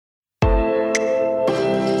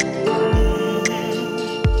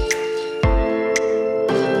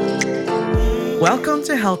Welcome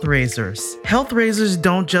to Health Raisers. Health Raisers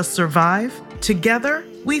don't just survive, together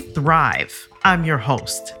we thrive. I'm your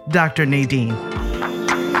host, Dr. Nadine.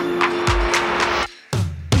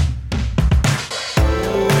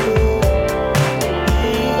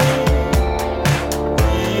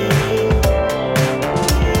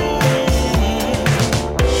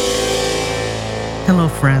 Hello,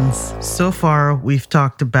 friends. So far, we've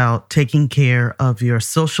talked about taking care of your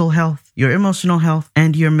social health, your emotional health,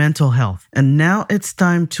 and your mental health. And now it's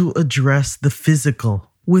time to address the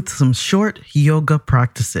physical with some short yoga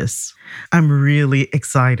practices. I'm really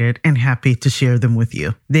excited and happy to share them with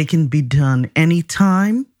you. They can be done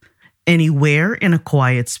anytime, anywhere in a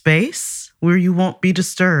quiet space where you won't be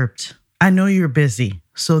disturbed. I know you're busy,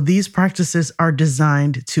 so these practices are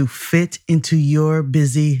designed to fit into your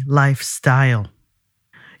busy lifestyle.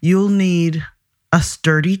 You'll need a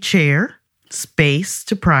sturdy chair, space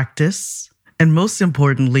to practice, and most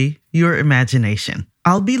importantly, your imagination.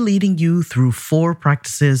 I'll be leading you through 4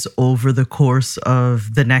 practices over the course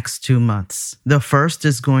of the next 2 months. The first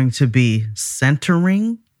is going to be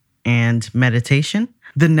centering and meditation.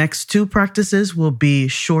 The next 2 practices will be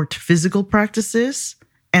short physical practices,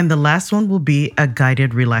 and the last one will be a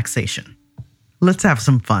guided relaxation. Let's have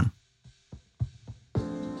some fun.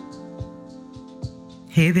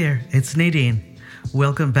 Hey there, it's Nadine.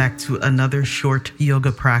 Welcome back to another short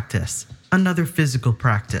yoga practice, another physical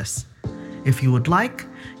practice. If you would like,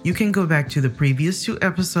 you can go back to the previous 2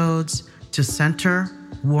 episodes to center,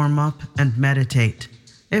 warm up, and meditate.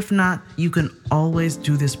 If not, you can always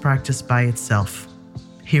do this practice by itself.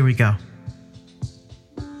 Here we go.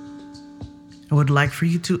 I would like for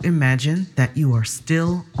you to imagine that you are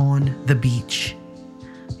still on the beach.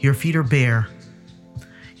 Your feet are bare.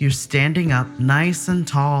 You're standing up nice and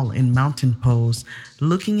tall in mountain pose,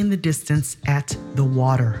 looking in the distance at the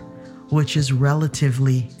water, which is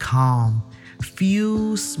relatively calm.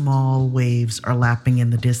 Few small waves are lapping in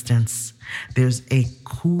the distance. There's a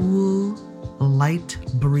cool, light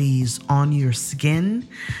breeze on your skin,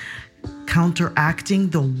 counteracting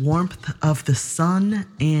the warmth of the sun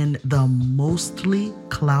in the mostly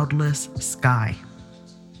cloudless sky.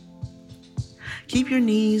 Keep your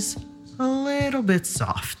knees a little bit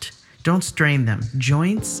soft. Don't strain them.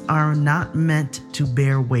 Joints are not meant to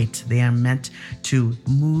bear weight. They are meant to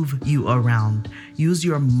move you around. Use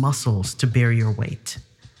your muscles to bear your weight.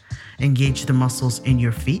 Engage the muscles in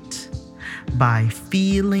your feet by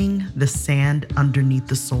feeling the sand underneath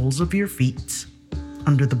the soles of your feet,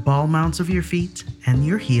 under the ball mounts of your feet and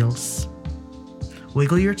your heels.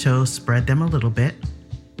 Wiggle your toes, spread them a little bit.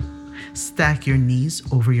 Stack your knees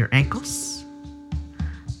over your ankles.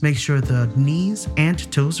 Make sure the knees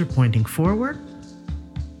and toes are pointing forward.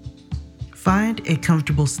 Find a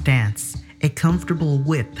comfortable stance, a comfortable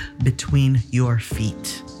width between your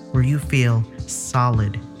feet, where you feel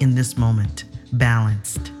solid in this moment,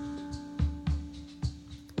 balanced.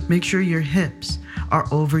 Make sure your hips are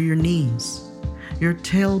over your knees. Your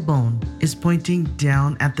tailbone is pointing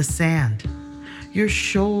down at the sand. Your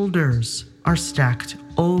shoulders are stacked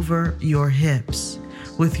over your hips,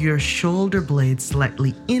 with your shoulder blades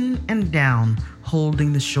slightly in and down,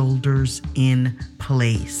 holding the shoulders in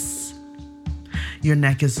place. Your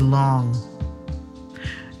neck is long.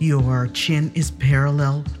 Your chin is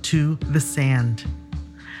parallel to the sand.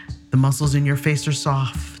 The muscles in your face are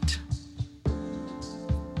soft.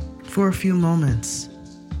 For a few moments,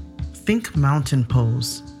 think mountain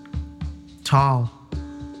pose. Tall,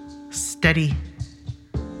 steady,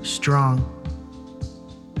 strong.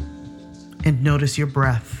 And notice your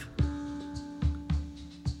breath.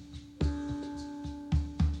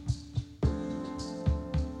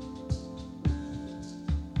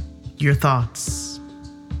 Your thoughts.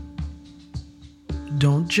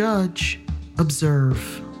 Don't judge,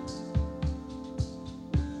 observe.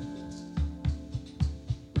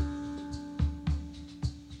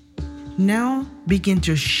 Now begin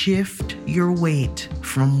to shift your weight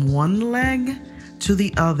from one leg to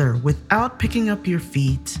the other without picking up your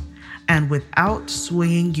feet and without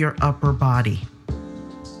swinging your upper body.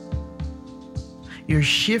 You're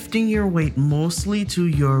shifting your weight mostly to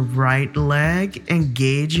your right leg,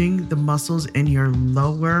 engaging the muscles in your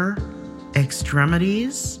lower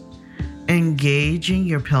extremities, engaging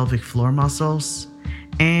your pelvic floor muscles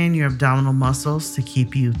and your abdominal muscles to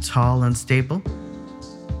keep you tall and stable.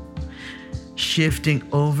 Shifting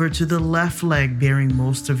over to the left leg, bearing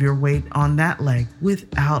most of your weight on that leg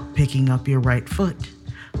without picking up your right foot.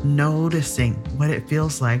 Noticing what it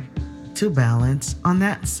feels like to balance on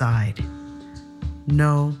that side.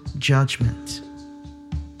 No judgment.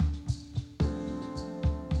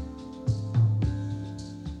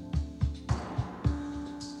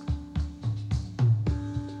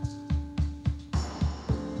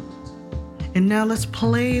 And now let's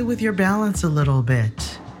play with your balance a little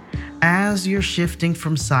bit. As you're shifting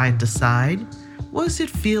from side to side, what does it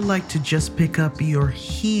feel like to just pick up your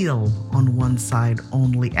heel on one side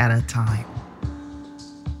only at a time?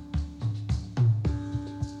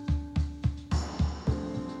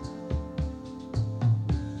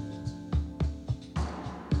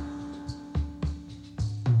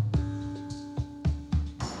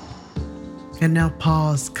 And now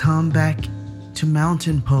pause, come back to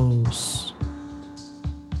mountain pose.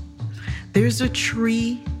 There's a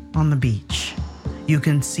tree on the beach. You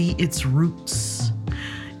can see its roots.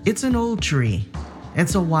 It's an old tree.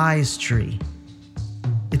 It's a wise tree.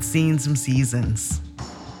 It's seen some seasons.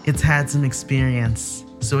 It's had some experience.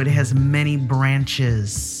 So it has many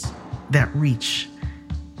branches that reach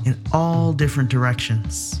in all different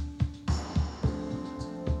directions.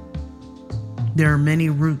 There are many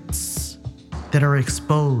roots that are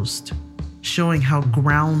exposed, showing how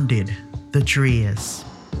grounded the tree is.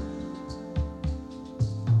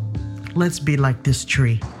 Let's be like this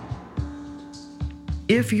tree.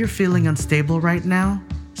 If you're feeling unstable right now,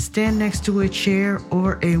 stand next to a chair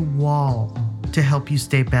or a wall to help you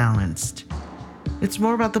stay balanced. It's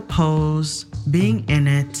more about the pose, being in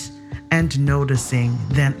it, and noticing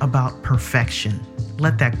than about perfection.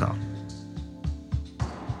 Let that go.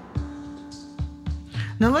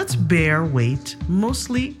 Now let's bear weight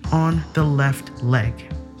mostly on the left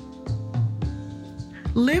leg.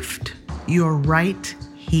 Lift your right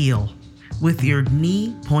heel with your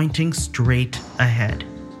knee pointing straight ahead.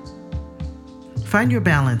 Find your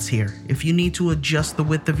balance here. If you need to adjust the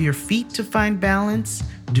width of your feet to find balance,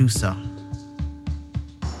 do so.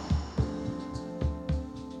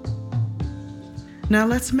 Now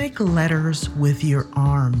let's make letters with your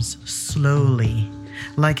arms slowly,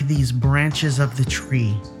 like these branches of the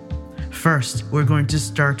tree. First, we're going to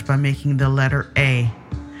start by making the letter A.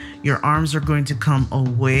 Your arms are going to come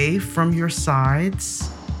away from your sides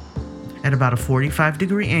at about a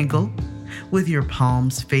 45-degree angle with your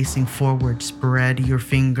palms facing forward. Spread your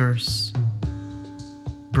fingers.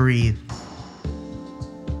 Breathe.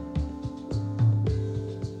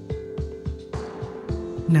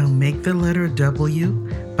 Now make the letter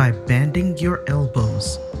W by bending your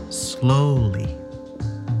elbows slowly.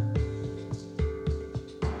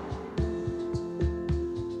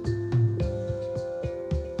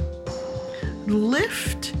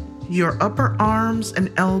 Lift your upper arms and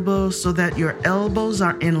elbows so that your elbows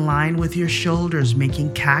are in line with your shoulders,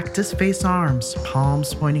 making cactus face arms,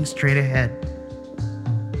 palms pointing straight ahead.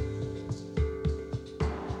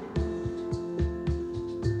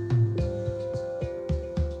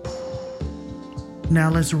 Now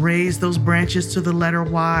let's raise those branches to the letter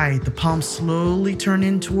Y. The palms slowly turn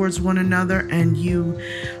in towards one another and you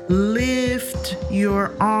lift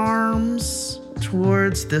your arms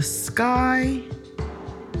towards the sky.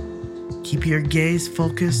 Keep your gaze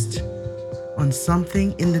focused on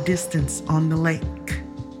something in the distance on the lake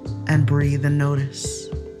and breathe and notice.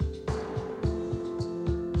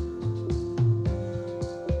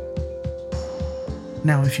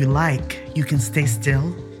 Now, if you like, you can stay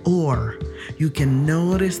still, or you can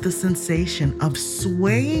notice the sensation of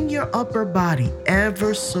swaying your upper body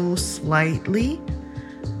ever so slightly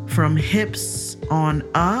from hips on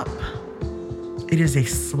up. It is a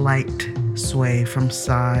slight sway from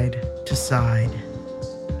side to side.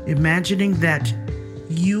 Imagining that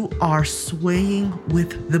you are swaying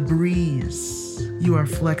with the breeze. You are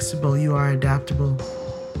flexible, you are adaptable.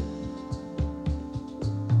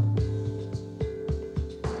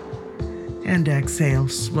 And exhale,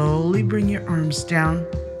 slowly bring your arms down.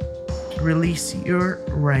 Release your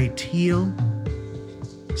right heel.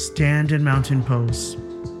 Stand in mountain pose.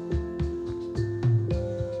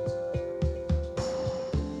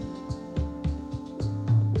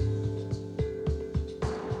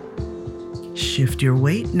 Shift your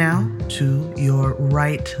weight now to your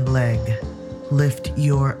right leg. Lift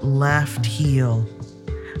your left heel.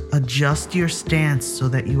 Adjust your stance so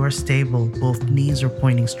that you are stable. Both knees are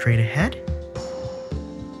pointing straight ahead.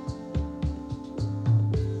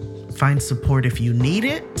 Find support if you need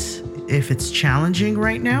it, if it's challenging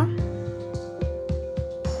right now.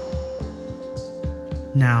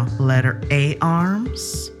 Now, letter A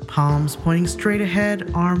arms, palms pointing straight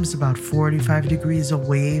ahead, arms about 45 degrees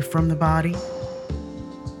away from the body.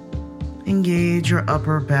 Engage your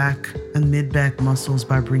upper back and mid-back muscles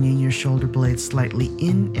by bringing your shoulder blades slightly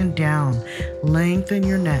in and down. Lengthen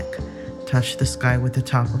your neck. Touch the sky with the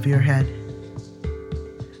top of your head.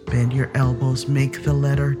 Bend your elbows. Make the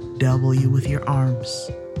letter W with your arms.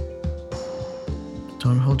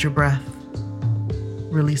 Don't hold your breath.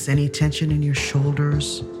 Release any tension in your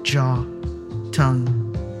shoulders, jaw,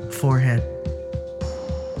 tongue, forehead.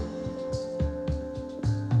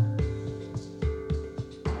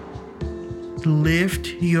 Lift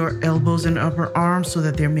your elbows and upper arms so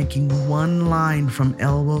that they're making one line from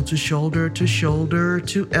elbow to shoulder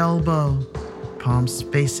to elbow. Palms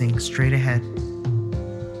facing straight ahead.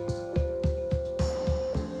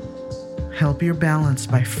 Help your balance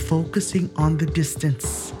by focusing on the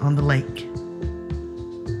distance on the lake.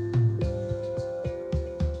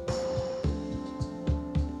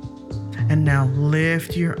 And now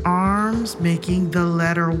lift your arms, making the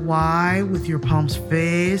letter Y with your palms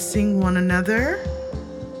facing one another.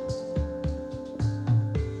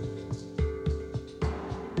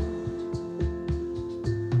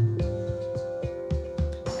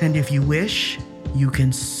 And if you wish, you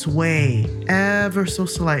can sway ever so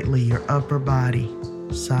slightly your upper body,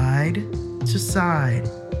 side to side,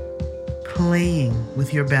 playing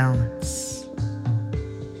with your balance,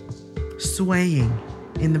 swaying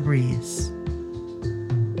in the breeze.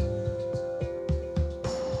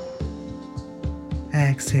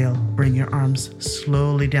 Exhale, bring your arms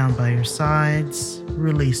slowly down by your sides.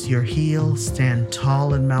 Release your heels, stand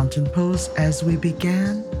tall in mountain pose as we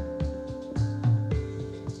begin.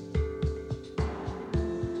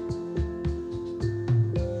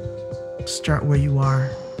 Start where you are.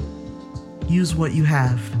 Use what you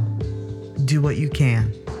have. Do what you can.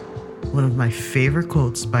 One of my favorite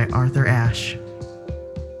quotes by Arthur Ashe.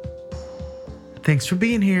 Thanks for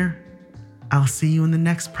being here. I'll see you in the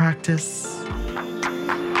next practice.